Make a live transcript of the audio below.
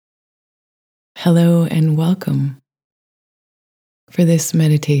Hello and welcome. For this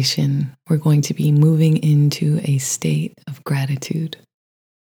meditation, we're going to be moving into a state of gratitude.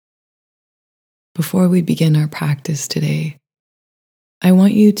 Before we begin our practice today, I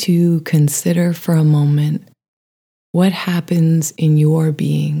want you to consider for a moment what happens in your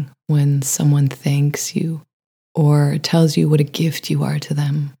being when someone thanks you or tells you what a gift you are to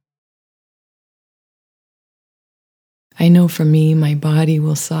them. I know for me, my body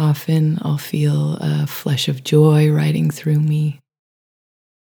will soften. I'll feel a flush of joy riding through me.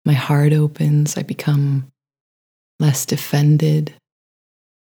 My heart opens. I become less defended,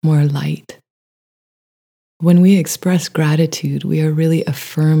 more light. When we express gratitude, we are really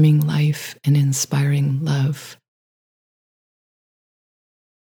affirming life and inspiring love.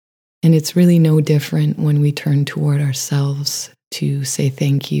 And it's really no different when we turn toward ourselves to say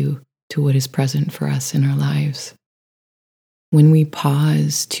thank you to what is present for us in our lives. When we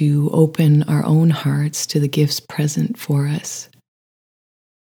pause to open our own hearts to the gifts present for us,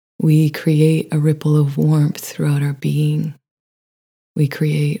 we create a ripple of warmth throughout our being. We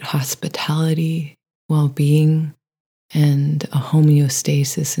create hospitality, well-being, and a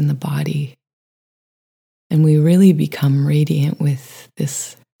homeostasis in the body. And we really become radiant with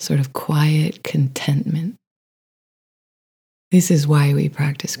this sort of quiet contentment. This is why we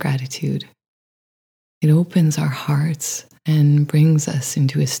practice gratitude. It opens our hearts and brings us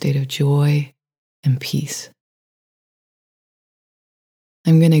into a state of joy and peace.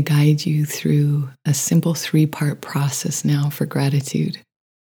 I'm going to guide you through a simple 3-part process now for gratitude.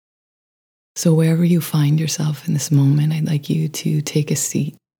 So wherever you find yourself in this moment, I'd like you to take a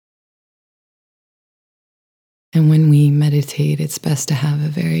seat. And when we meditate, it's best to have a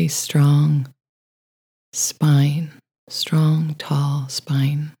very strong spine, strong, tall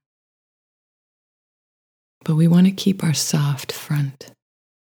spine. But we want to keep our soft front.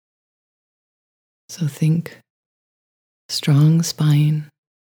 So think strong spine,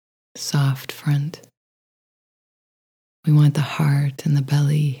 soft front. We want the heart and the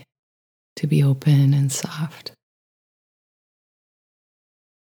belly to be open and soft.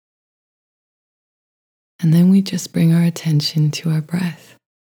 And then we just bring our attention to our breath.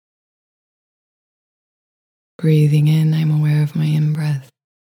 Breathing in, I'm aware of my in-breath.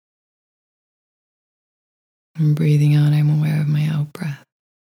 And breathing out, I'm aware of my out-breath.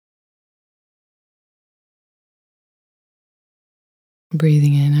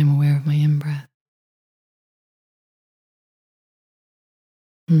 Breathing in, I'm aware of my in-breath.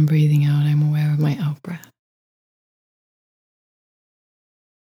 And breathing out, I'm aware of my out-breath.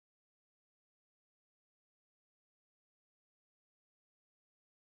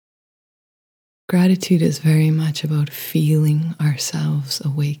 Gratitude is very much about feeling ourselves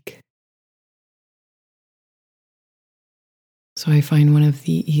awake. So I find one of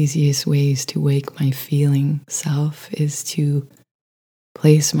the easiest ways to wake my feeling self is to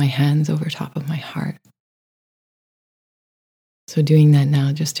place my hands over top of my heart. So doing that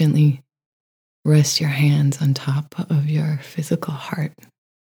now, just gently rest your hands on top of your physical heart.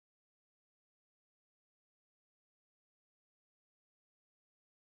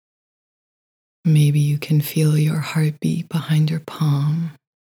 Maybe you can feel your heartbeat behind your palm.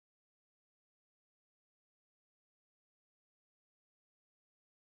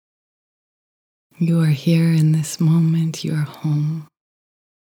 You are here in this moment, you are home.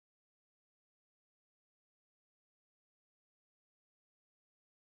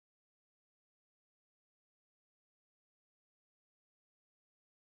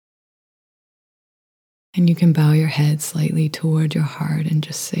 And you can bow your head slightly toward your heart and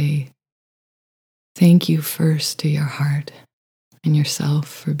just say, thank you first to your heart and yourself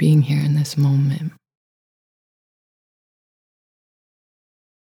for being here in this moment.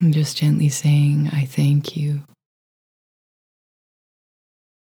 And just gently saying, I thank you.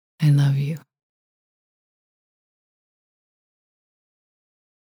 I love you.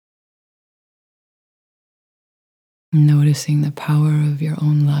 Noticing the power of your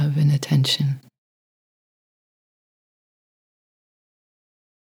own love and attention.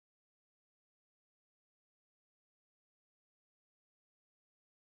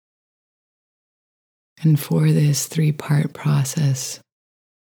 And for this 3-part process,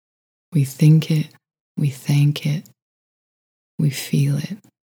 we think it, we thank it, we feel it.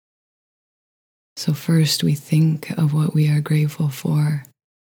 So first we think of what we are grateful for,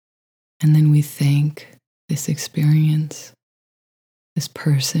 and then we thank this experience, this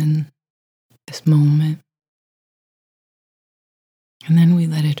person, this moment. And then we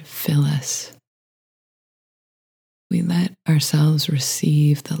let it fill us. We let ourselves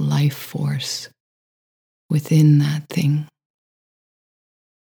receive the life force within that thing.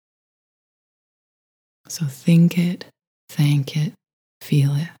 So think it, thank it,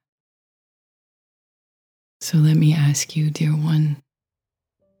 feel it. So let me ask you, dear one,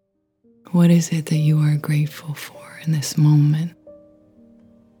 what is it that you are grateful for in this moment?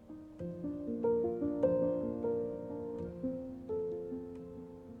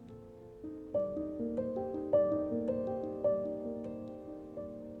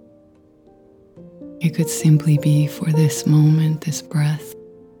 It could simply be for this moment, this breath,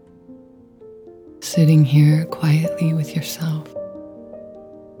 sitting here quietly with yourself.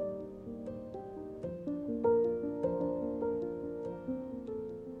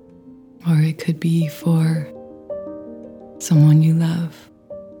 Or it could be for someone you love.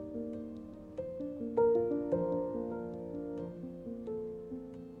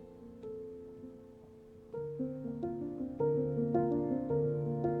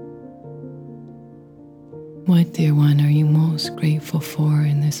 What, dear one, are you most grateful for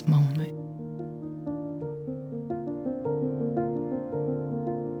in this moment?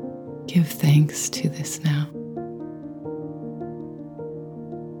 Give thanks to this now.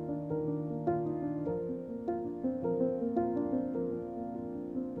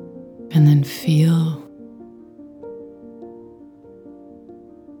 And then feel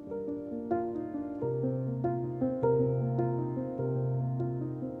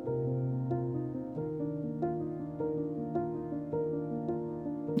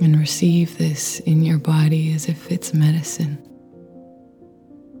and receive this in your body as if it's medicine,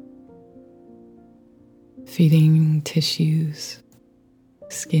 feeding tissues,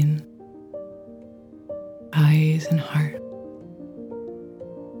 skin, eyes, and heart.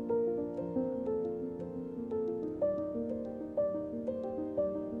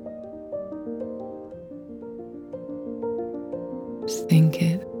 Just think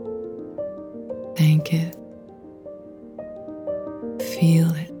it, thank it, feel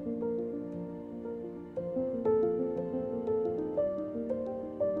it.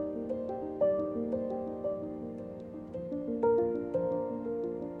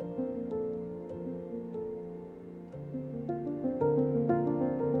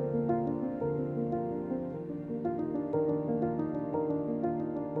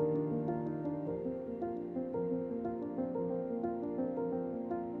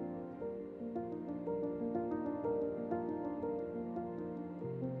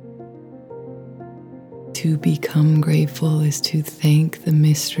 To become grateful is to thank the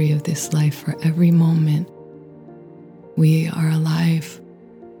mystery of this life for every moment we are alive.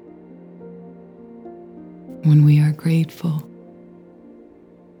 When we are grateful,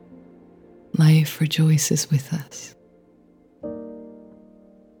 life rejoices with us.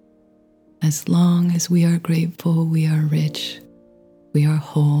 As long as we are grateful, we are rich, we are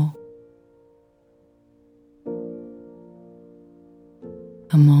whole.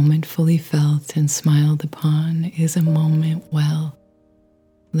 A moment fully felt and smiled upon is a moment well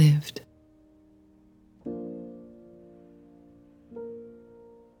lived.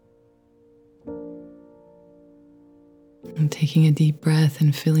 And taking a deep breath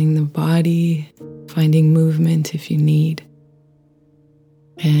and filling the body, finding movement if you need,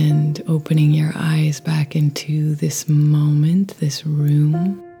 and opening your eyes back into this moment, this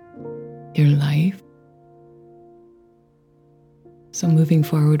room, your life. So moving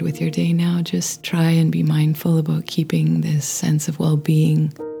forward with your day now, just try and be mindful about keeping this sense of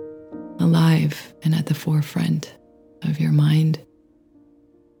well-being alive and at the forefront of your mind.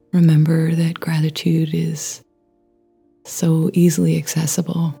 Remember that gratitude is so easily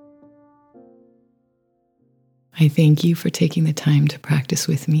accessible. I thank you for taking the time to practice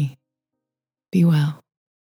with me. Be well.